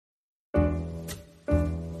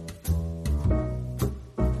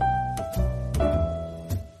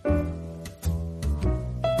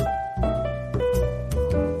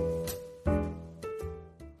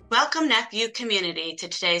Welcome, NephU Community, to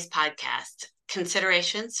today's podcast,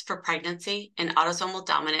 Considerations for Pregnancy in Autosomal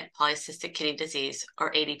Dominant Polycystic Kidney Disease,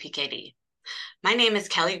 or ADPKD. My name is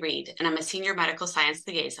Kelly Reed, and I'm a Senior Medical Science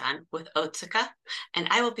Liaison with Otsuka, and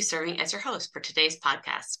I will be serving as your host for today's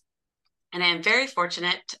podcast. And I am very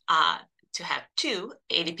fortunate to have two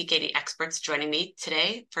ADPKD experts joining me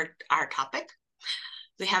today for our topic.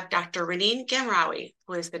 We have Dr. Reneen Gamrawi,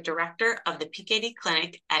 who is the Director of the PKD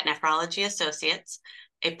Clinic at Nephrology Associates,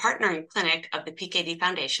 a partnering clinic of the PKD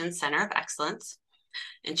Foundation Center of Excellence,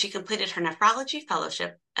 and she completed her nephrology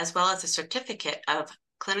fellowship as well as a certificate of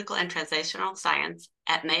clinical and translational science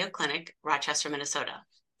at Mayo Clinic, Rochester, Minnesota.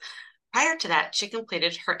 Prior to that, she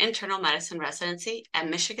completed her internal medicine residency at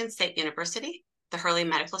Michigan State University, the Hurley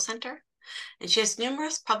Medical Center, and she has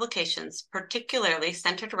numerous publications, particularly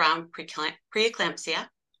centered around preeclampsia,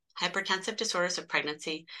 hypertensive disorders of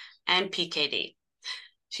pregnancy, and PKD.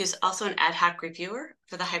 She's also an ad hoc reviewer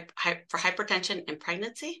for hypertension in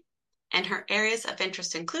pregnancy, and her areas of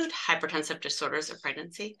interest include hypertensive disorders of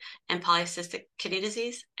pregnancy and polycystic kidney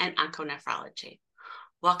disease and onconephrology.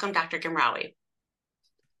 Welcome, Dr. Gamrawi.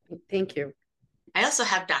 Thank you. I also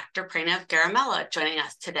have Dr. Pranav Garamella joining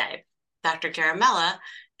us today. Dr. Garamella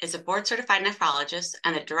is a board-certified nephrologist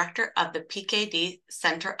and the director of the PKD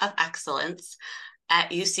Center of Excellence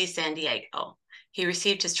at UC San Diego. He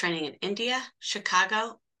received his training in India,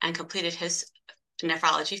 Chicago, and completed his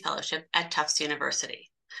nephrology fellowship at Tufts University.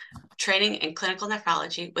 Training in clinical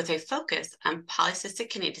nephrology with a focus on polycystic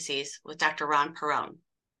kidney disease with Dr. Ron Perrone.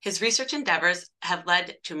 His research endeavors have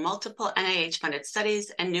led to multiple NIH-funded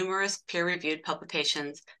studies and numerous peer-reviewed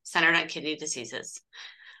publications centered on kidney diseases.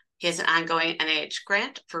 He has an ongoing NIH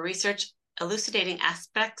grant for research elucidating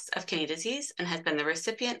aspects of kidney disease and has been the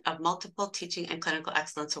recipient of multiple teaching and clinical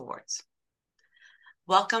excellence awards.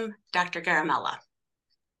 Welcome, Dr. Garamella.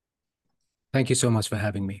 Thank you so much for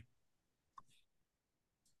having me.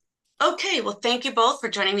 Okay, well, thank you both for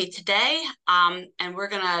joining me today. And we're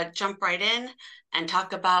going to jump right in and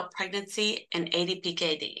talk about pregnancy and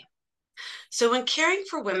ADPKD. So when caring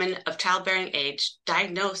for women of childbearing age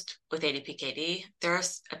diagnosed with ADPKD, there are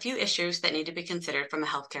a few issues that need to be considered from a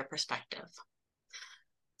healthcare perspective.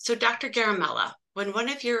 So Dr. Garamella, when one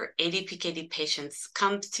of your ADPKD patients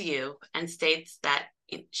comes to you and states that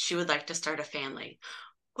she would like to start a family,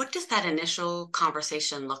 what does that initial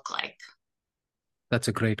conversation look like? That's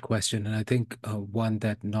a great question, and I think one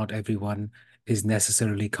that not everyone is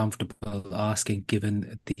necessarily comfortable asking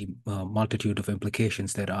given the multitude of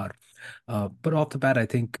implications there are. But off the bat, I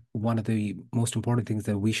think one of the most important things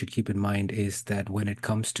that we should keep in mind is that when it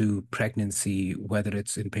comes to pregnancy, whether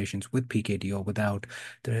it's in patients with PKD or without,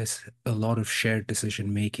 there is a lot of shared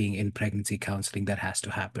decision-making in pregnancy counseling that has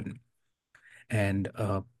to happen. And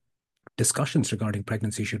discussions regarding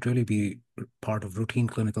pregnancy should really be part of routine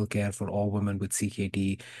clinical care for all women with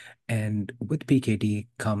CKD. And with PKD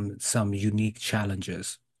come some unique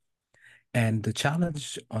challenges. And the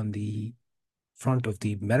challenge on the front of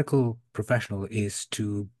the medical professional is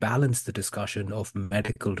to balance the discussion of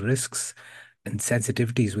medical risks and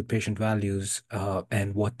sensitivities with patient values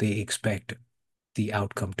and what they expect the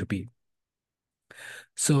outcome to be.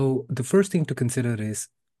 So the first thing to consider is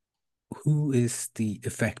who is the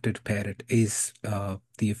affected parent? Is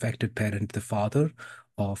the affected parent the father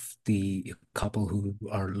of the couple who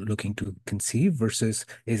are looking to conceive versus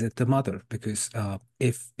is it the mother? Because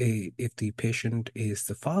if the patient is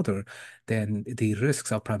the father, then the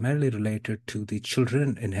risks are primarily related to the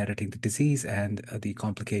children inheriting the disease and the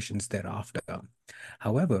complications thereafter.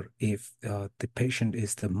 However, if the patient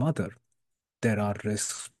is the mother, there are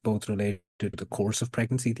risks both related to the course of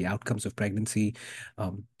pregnancy, the outcomes of pregnancy,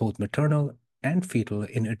 both maternal and fetal,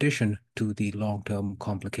 in addition to the long-term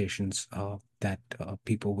complications that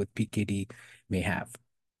people with PKD may have.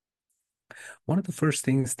 One of the first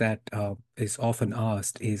things that is often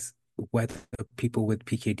asked is whether people with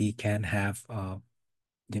PKD can have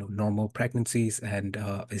normal pregnancies and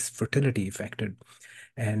is fertility affected.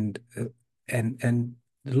 And the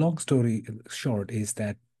long story short is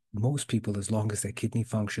that most people, as long as their kidney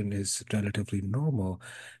function is relatively normal,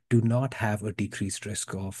 do not have a decreased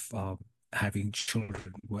risk of having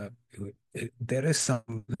children. There is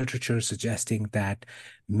some literature suggesting that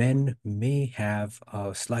men may have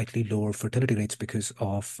slightly lower fertility rates because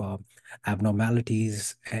of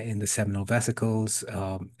abnormalities in the seminal vesicles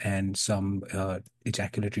and some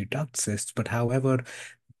ejaculatory duct cysts. But however,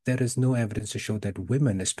 there is no evidence to show that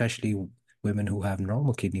women, especially women who have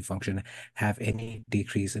normal kidney function, have any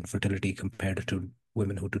decrease in fertility compared to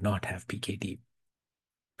women who do not have PKD.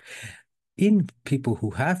 In people who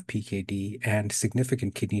have PKD and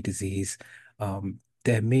significant kidney disease,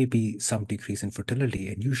 there may be some decrease in fertility,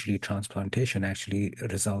 and usually transplantation actually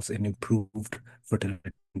results in improved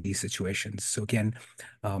fertility in these situations. So again,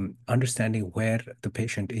 understanding where the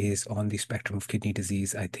patient is on the spectrum of kidney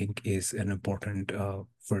disease, I think, is an important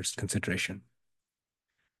first consideration.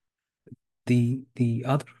 The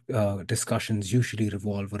other discussions usually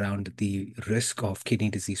revolve around the risk of kidney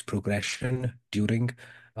disease progression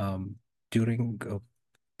um, during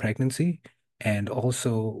pregnancy, and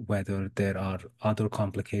also whether there are other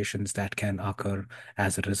complications that can occur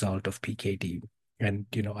as a result of PKD. And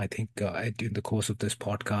I think in the course of this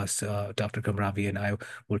podcast, Dr. Kamravi and I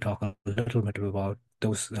will talk a little bit about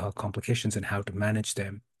those complications and how to manage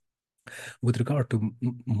them. With regard to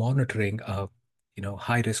monitoring,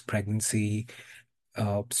 high risk pregnancy,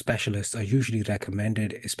 specialists are usually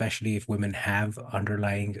recommended, especially if women have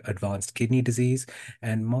underlying advanced kidney disease,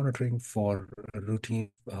 and monitoring for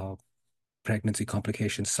routine pregnancy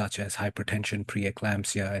complications such as hypertension,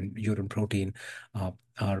 preeclampsia, and urine protein uh,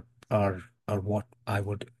 are are what I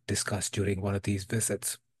would discuss during one of these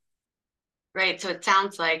visits. Right. So it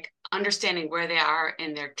sounds like understanding where they are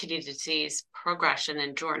in their kidney disease progression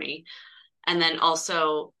and journey, and then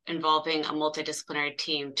also involving a multidisciplinary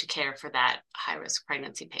team to care for that high risk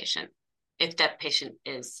pregnancy patient. If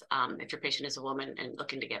if your patient is a woman and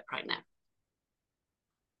looking to get pregnant.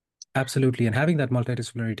 Absolutely. And having that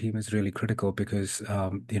multidisciplinary team is really critical because,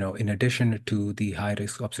 in addition to the high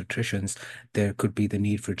risk obstetricians, there could be the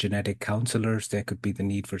need for genetic counselors, there could be the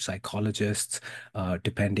need for psychologists,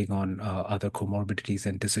 depending on other comorbidities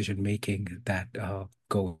and decision making that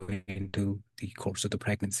go into the course of the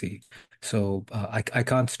pregnancy. So I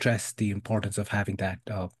can't stress the importance of having that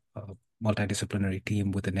multidisciplinary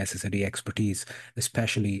team with the necessary expertise,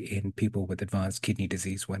 especially in people with advanced kidney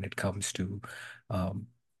disease when it comes to um,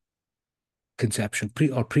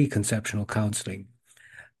 preconceptional counseling.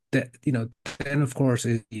 That then of course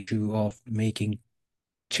is the issue of making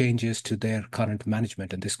changes to their current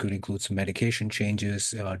management, and this could include some medication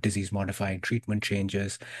changes, disease modifying treatment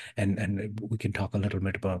changes, and we can talk a little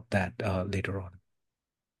bit about that later on.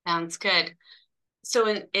 Sounds good. So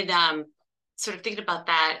in sort of thinking about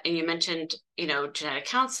that, and you mentioned, genetic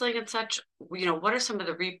counseling and such, what are some of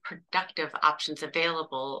the reproductive options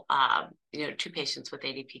available, to patients with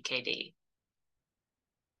ADPKD?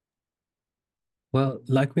 Well,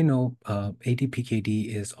 like we know,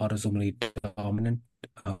 ADPKD is autosomally dominant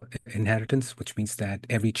inheritance, which means that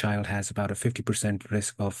every child has about a 50%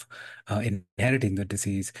 risk of inheriting the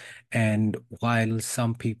disease. And while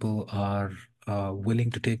some people are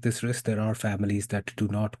willing to take this risk, there are families that do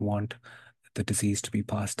not want the disease to be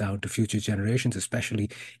passed down to future generations, especially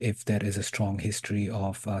if there is a strong history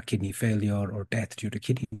of kidney failure or death due to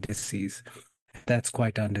kidney disease. That's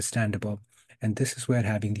quite understandable. And this is where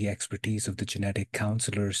having the expertise of the genetic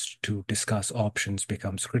counselors to discuss options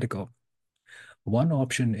becomes critical. One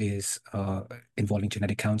option is involving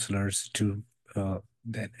genetic counselors to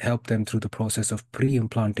then help them through the process of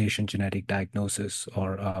pre-implantation genetic diagnosis,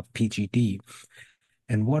 or PGD.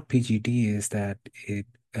 And what PGD is, that it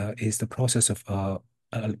is the process of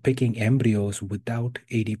picking embryos without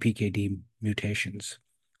ADPKD mutations.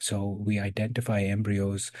 So we identify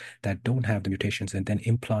embryos that don't have the mutations and then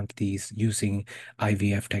implant these using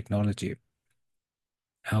IVF technology.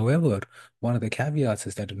 However, one of the caveats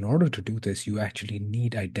is that in order to do this, you actually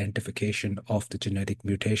need identification of the genetic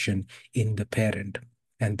mutation in the parent.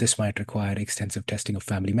 And this might require extensive testing of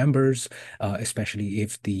family members, especially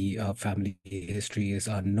if the family history is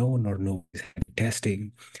unknown or no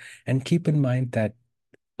testing. And keep in mind that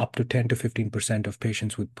up to 10 to 15% of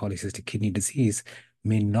patients with polycystic kidney disease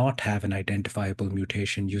may not have an identifiable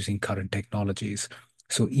mutation using current technologies.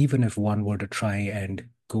 So even if one were to try and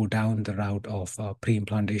go down the route of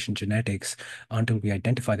pre-implantation genetics until we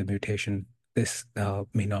identify the mutation, this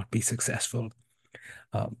may not be successful.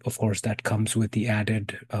 Of course, that comes with the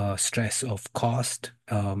added stress of cost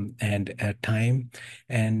and time,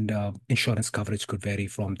 and insurance coverage could vary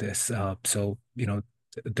from this. So,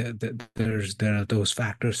 there are those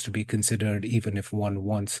factors to be considered, even if one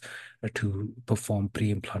wants to perform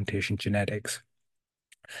pre-implantation genetics.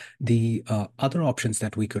 The other options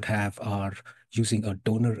that we could have are using a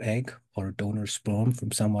donor egg or a donor sperm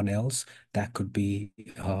from someone else that could be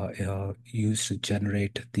used to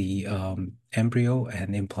generate the embryo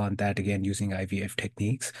and implant that again using IVF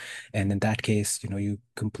techniques. And in that case, you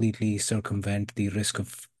completely circumvent the risk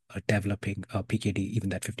of developing a PKD, even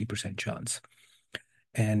that 50% chance.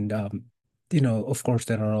 And, of course,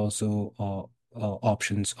 there are also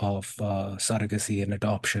options of surrogacy and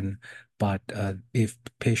adoption, But if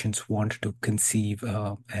patients want to conceive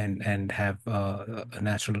and have a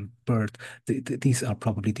natural birth, these are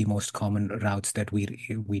probably the most common routes that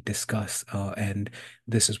we discuss, and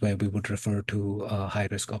this is where we would refer to high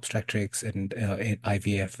risk obstetrics and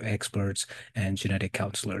IVF experts and genetic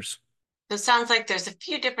counselors. So it sounds like there's a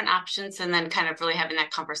few different options, and then kind of really having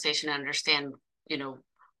that conversation and understand,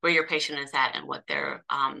 where your patient is at and what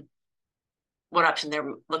option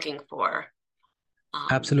they're looking for.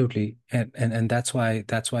 Absolutely. And that's why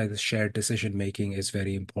the shared decision making is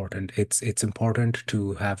very important. It's important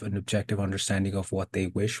to have an objective understanding of what they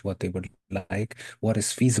wish, what they would like, what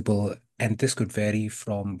is feasible. And this could vary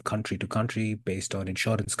from country to country based on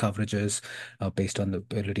insurance coverages, based on the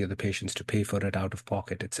ability of the patients to pay for it out of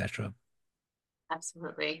pocket, etc.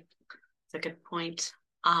 Absolutely. It's a good point.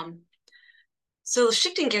 So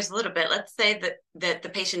shifting gears a little bit, let's say that the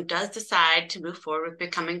patient does decide to move forward with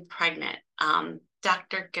becoming pregnant.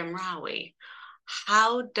 Dr. Gemrawi,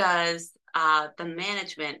 how does the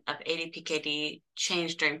management of ADPKD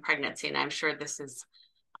change during pregnancy? And I'm sure this is,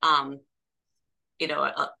 a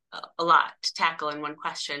lot to tackle in one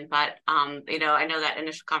question, but, I know that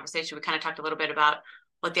initial conversation, we kind of talked a little bit about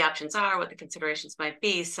what the options are, what the considerations might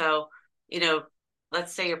be. So,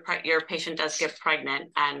 let's say your patient does get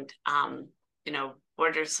pregnant and,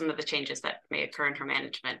 what are some of the changes that may occur in her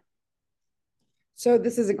management? So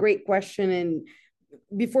this is a great question. And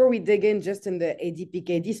before we dig in just in the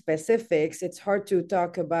ADPKD specifics, it's hard to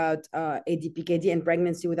talk about ADPKD and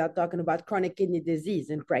pregnancy without talking about chronic kidney disease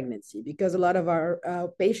in pregnancy, because a lot of our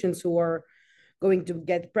patients who are going to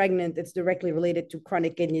get pregnant, it's directly related to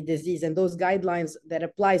chronic kidney disease. And those guidelines that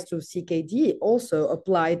applies to CKD also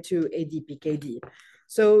apply to ADPKD.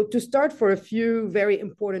 So to start, for a few very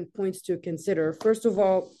important points to consider, first of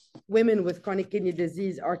all, women with chronic kidney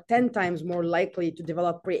disease are 10 times more likely to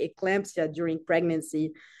develop preeclampsia during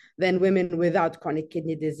pregnancy than women without chronic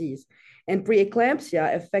kidney disease. And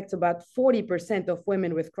preeclampsia affects about 40% of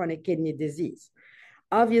women with chronic kidney disease.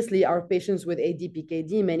 Obviously, our patients with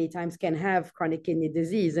ADPKD many times can have chronic kidney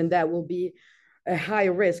disease, and that will be a high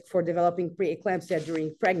risk for developing preeclampsia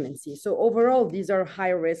during pregnancy. So overall, these are high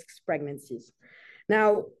risk pregnancies.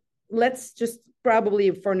 Now, let's just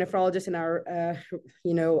probably for nephrologists and our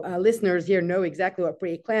listeners here know exactly what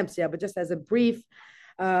preeclampsia, but just as a brief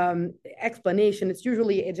explanation, it's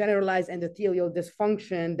usually a generalized endothelial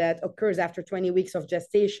dysfunction that occurs after 20 weeks of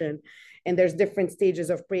gestation. And there's different stages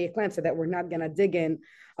of preeclampsia that we're not going to dig in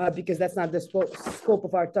because that's not the scope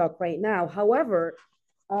of our talk right now. However,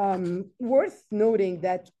 worth noting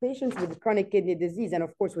that patients with chronic kidney disease and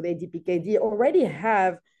of course with ADPKD already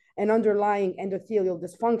have an underlying endothelial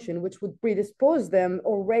dysfunction, which would predispose them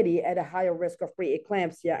already at a higher risk of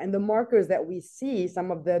preeclampsia. And the markers that we see,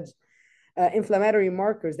 some of the inflammatory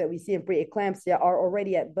markers that we see in preeclampsia are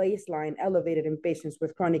already at baseline elevated in patients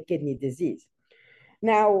with chronic kidney disease.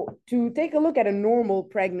 Now, to take a look at a normal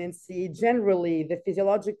pregnancy, generally the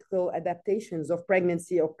physiological adaptations of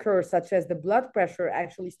pregnancy occur, such as the blood pressure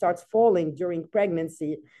actually starts falling during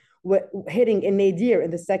pregnancy, hitting a nadir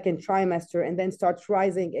in the second trimester, and then starts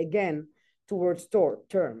rising again towards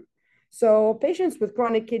term. So patients with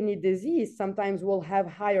chronic kidney disease sometimes will have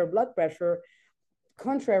higher blood pressure,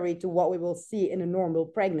 contrary to what we will see in a normal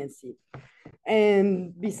pregnancy.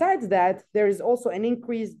 And besides that, there is also an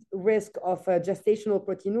increased risk of gestational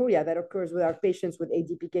proteinuria that occurs with our patients with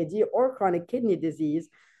ADPKD or chronic kidney disease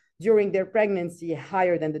during their pregnancy,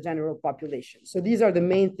 higher than the general population. So these are the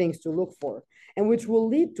main things to look for, and which will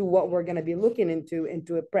lead to what we're going to be looking into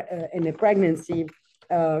in a pregnancy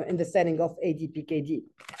in the setting of ADPKD.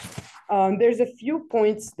 There's a few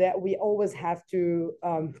points that we always have to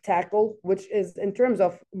tackle, which is in terms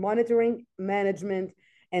of monitoring, management,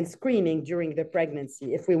 and screening during the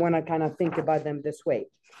pregnancy, if we want to kind of think about them this way.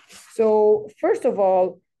 So first of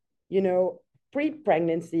all,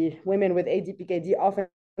 pre-pregnancy, women with ADPKD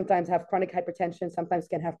oftentimes have chronic hypertension, sometimes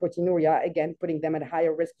can have proteinuria, again, putting them at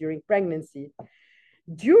higher risk during pregnancy.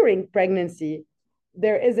 During pregnancy,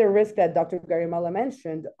 there is a risk that Dr. Garimala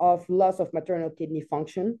mentioned of loss of maternal kidney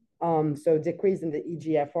function. So decrease in the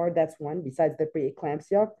eGFR, that's one, besides the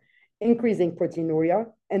preeclampsia, increasing proteinuria,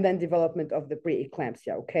 and then development of the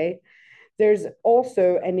preeclampsia, okay? There's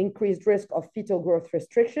also an increased risk of fetal growth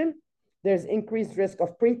restriction. There's increased risk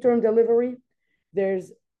of preterm delivery.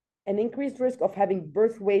 There's an increased risk of having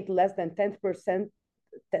birth weight less than 10th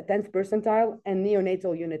percentile and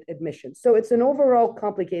neonatal unit admission. So it's an overall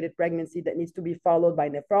complicated pregnancy that needs to be followed by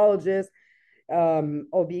nephrologists,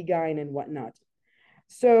 OB-GYN, and whatnot.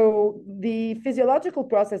 So the physiological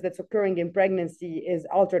process that's occurring in pregnancy is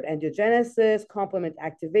altered angiogenesis, complement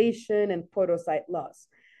activation, and podocyte loss.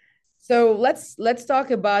 So let's talk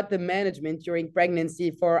about the management during pregnancy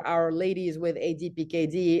for our ladies with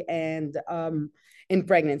ADPKD and in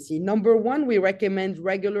pregnancy. Number one, we recommend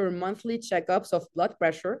regular monthly checkups of blood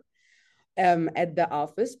pressure at the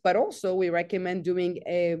office, but also we recommend doing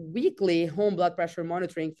a weekly home blood pressure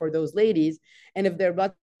monitoring for those ladies. And if their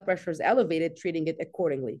blood pressure is elevated, treating it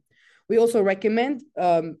accordingly. We also recommend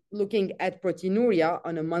looking at proteinuria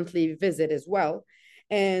on a monthly visit as well,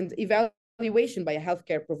 and evaluation by a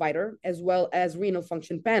healthcare provider, as well as renal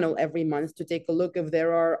function panel every month to take a look if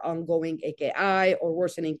there are ongoing AKI or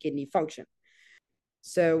worsening kidney function.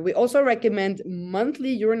 So we also recommend monthly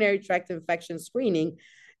urinary tract infection screening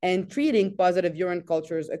and treating positive urine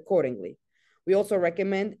cultures accordingly. We also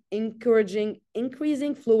recommend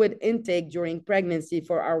increasing fluid intake during pregnancy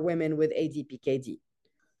for our women with ADPKD.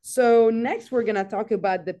 So next, we're going to talk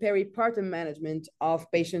about the peripartum management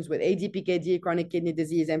of patients with ADPKD, chronic kidney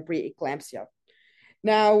disease, and preeclampsia.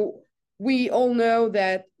 Now, we all know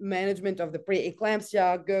that management of the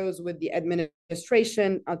preeclampsia goes with the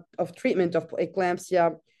administration of treatment of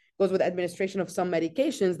eclampsia, goes with administration of some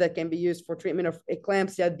medications that can be used for treatment of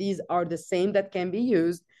eclampsia. These are the same that can be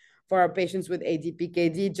used for our patients with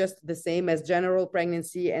ADPKD, just the same as general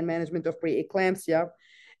pregnancy and management of preeclampsia.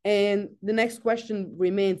 And the next question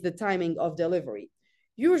remains the timing of delivery.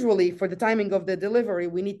 Usually, for the timing of the delivery,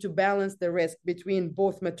 we need to balance the risk between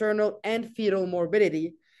both maternal and fetal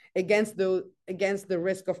morbidity against the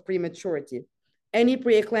risk of prematurity. Any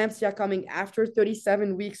preeclampsia coming after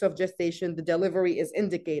 37 weeks of gestation, the delivery is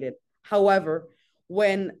indicated. However,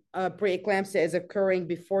 when preeclampsia is occurring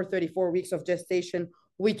before 34 weeks of gestation,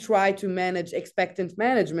 we try to manage expectant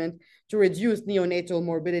management to reduce neonatal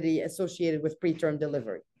morbidity associated with preterm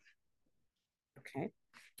delivery. Okay.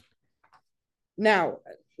 Now,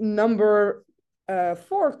 number 4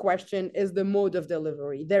 question is the mode of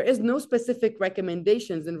delivery. There is no specific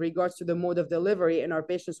recommendations in regards to the mode of delivery in our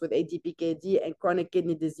patients with ADPKD and chronic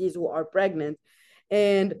kidney disease who are pregnant.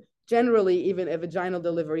 And generally, even a vaginal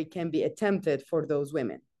delivery can be attempted for those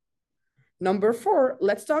women. Number 4,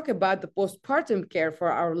 let's talk about the postpartum care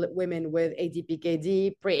for our women with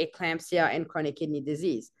ADPKD, preeclampsia, and chronic kidney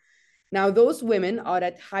disease. Now, those women are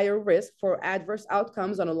at higher risk for adverse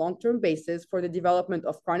outcomes on a long-term basis for the development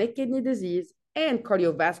of chronic kidney disease and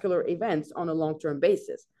cardiovascular events on a long-term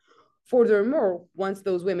basis. Furthermore, once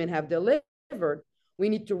those women have delivered, we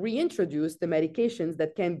need to reintroduce the medications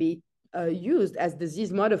that can be used as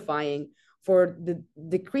disease modifying for the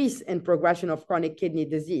decrease in progression of chronic kidney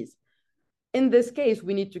disease. In this case,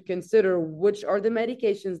 we need to consider which are the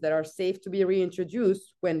medications that are safe to be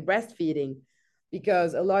reintroduced when breastfeeding,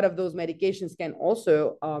 because a lot of those medications can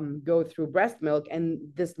also go through breast milk, and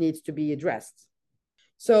this needs to be addressed.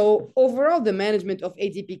 So overall, the management of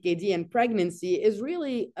ADPKD and pregnancy is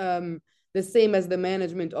really the same as the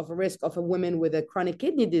management of a risk of a woman with a chronic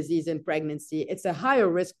kidney disease in pregnancy. It's a higher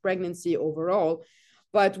risk pregnancy overall,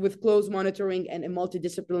 but with close monitoring and a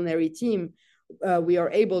multidisciplinary team, we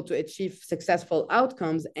are able to achieve successful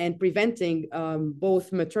outcomes and preventing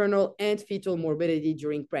both maternal and fetal morbidity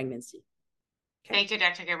during pregnancy. Okay. Thank you,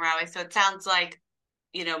 Dr. Gamrawi. So it sounds like,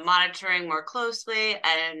 monitoring more closely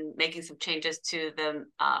and making some changes to the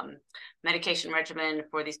medication regimen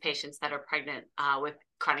for these patients that are pregnant with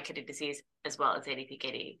chronic kidney disease, as well as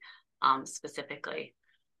ADPKD specifically.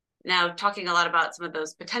 Now, talking a lot about some of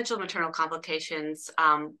those potential maternal complications,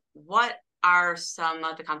 what are some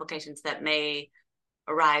of the complications that may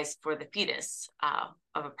arise for the fetus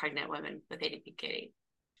of a pregnant woman with ADPKD?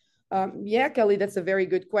 Yeah, Kelly, that's a very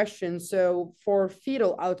good question. So for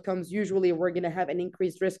fetal outcomes, usually we're going to have an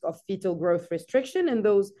increased risk of fetal growth restriction in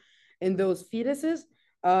those fetuses,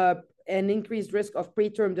 an increased risk of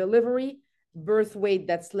preterm delivery, birth weight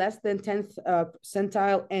that's less than 10th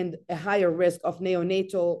centile, and a higher risk of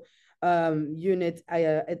neonatal unit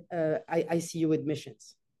ICU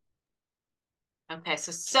admissions. Okay,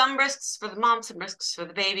 so some risks for the mom, some risks for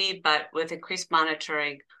the baby, but with increased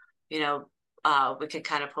monitoring, we could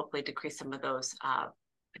kind of hopefully decrease some of those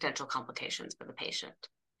potential complications for the patient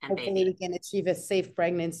and hopefully baby. We can achieve a safe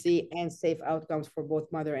pregnancy and safe outcomes for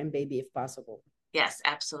both mother and baby if possible. Yes,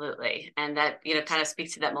 absolutely. And that, kind of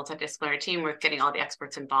speaks to that multidisciplinary team with getting all the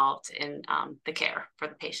experts involved in the care for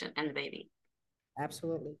the patient and the baby.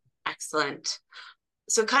 Absolutely. Excellent.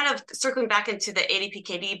 So kind of circling back into the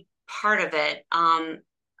ADPKD part of it,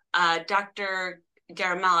 Dr.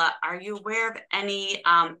 Garamella, are you aware of any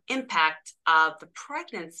impact of the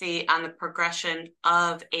pregnancy on the progression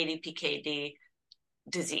of ADPKD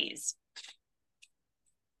disease?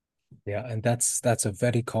 Yeah, and that's a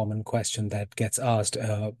very common question that gets asked.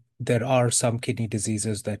 There are some kidney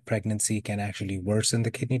diseases that pregnancy can actually worsen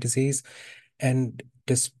the kidney disease. And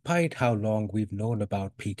despite how long we've known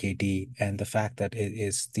about PKD and the fact that it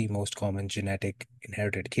is the most common genetic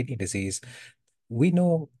inherited kidney disease, we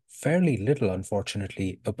know fairly little,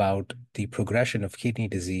 unfortunately, about the progression of kidney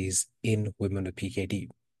disease in women with PKD.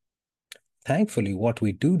 Thankfully, what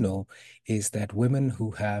we do know is that women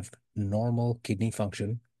who have normal kidney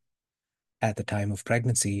function at the time of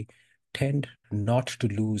pregnancy tend not to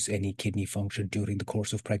lose any kidney function during the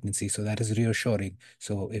course of pregnancy. So that is reassuring.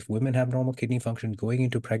 So if women have normal kidney function going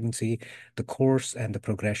into pregnancy, the course and the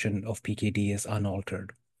progression of PKD is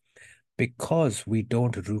unaltered. Because we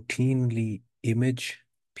don't routinely image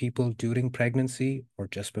people during pregnancy or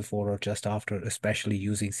just before or just after, especially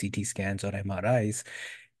using CT scans or MRIs,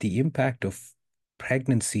 the impact of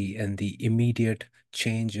pregnancy and the immediate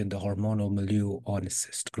change in the hormonal milieu on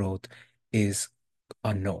cyst growth is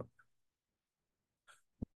unknown.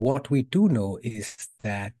 What we do know is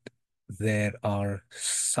that there are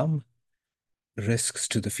some risks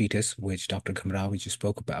to the fetus, which Dr. Kamrawi just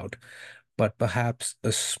spoke about, but perhaps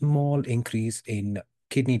a small increase in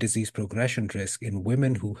kidney disease progression risk in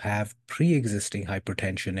women who have pre-existing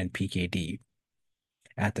hypertension and PKD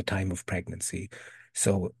at the time of pregnancy.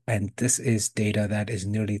 So, and this is data that is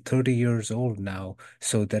nearly 30 years old now.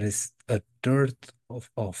 So there is a dearth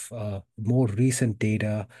of more recent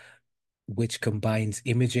data which combines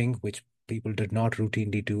imaging, which people did not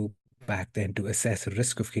routinely do back then to assess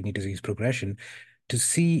risk of kidney disease progression, to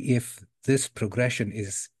see if this progression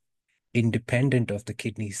is independent of the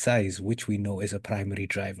kidney size, which we know is a primary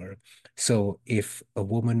driver. So if a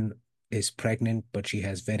woman is pregnant, but she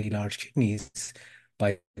has very large kidneys,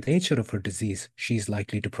 by the nature of her disease, she's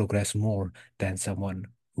likely to progress more than someone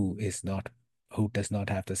who does not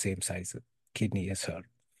have the same size kidney as her.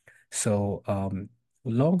 So,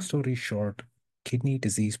 long story short, kidney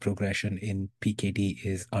disease progression in PKD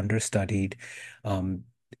is understudied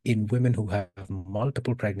in women who have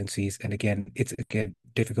multiple pregnancies. And again, it's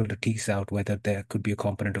difficult to tease out whether there could be a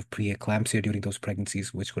component of preeclampsia during those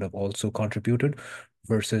pregnancies, which could have also contributed,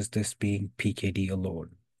 versus this being PKD alone.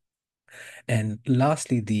 And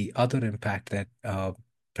lastly, the other impact that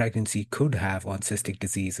pregnancy could have on cystic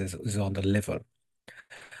disease is on the liver.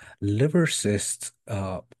 Liver cysts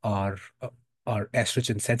are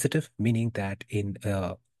estrogen sensitive, meaning that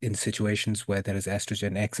in situations where there is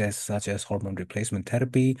estrogen excess, such as hormone replacement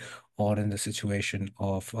therapy, or in the situation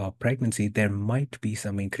of pregnancy, there might be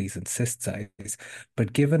some increase in cyst size.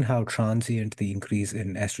 But given how transient the increase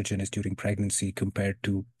in estrogen is during pregnancy compared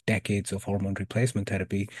to decades of hormone replacement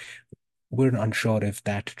therapy, we're unsure if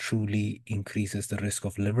that truly increases the risk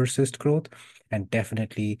of liver cyst growth. And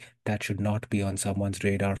definitely that should not be on someone's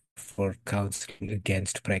radar for counseling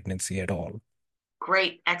against pregnancy at all.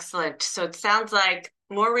 Great, excellent. So it sounds like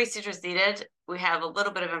more research is needed. We have a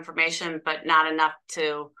little bit of information, but not enough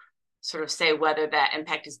to sort of say whether that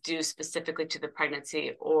impact is due specifically to the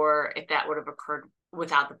pregnancy or if that would have occurred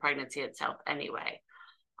without the pregnancy itself anyway.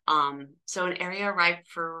 So an area ripe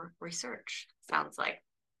for research, sounds like.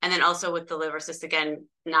 And then also with the liver cyst, again,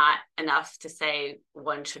 not enough to say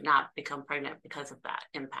one should not become pregnant because of that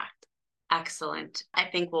impact. Excellent. I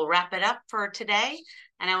think we'll wrap it up for today.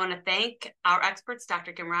 And I want to thank our experts,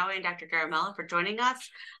 Dr. Gimrawi and Dr. Garamella, for joining us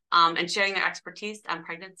and sharing their expertise on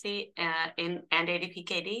pregnancy and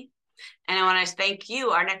ADPKD. And I want to thank you,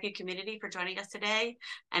 our NephU community, for joining us today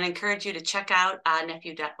and encourage you to check out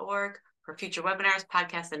nephu.org for future webinars,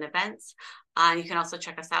 podcasts, and events. You can also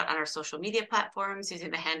check us out on our social media platforms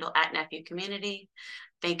using the handle @NephU Community.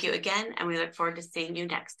 Thank you again, and we look forward to seeing you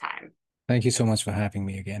next time. Thank you so much for having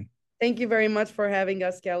me again. Thank you very much for having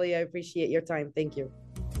us, Kelly. I appreciate your time. Thank you.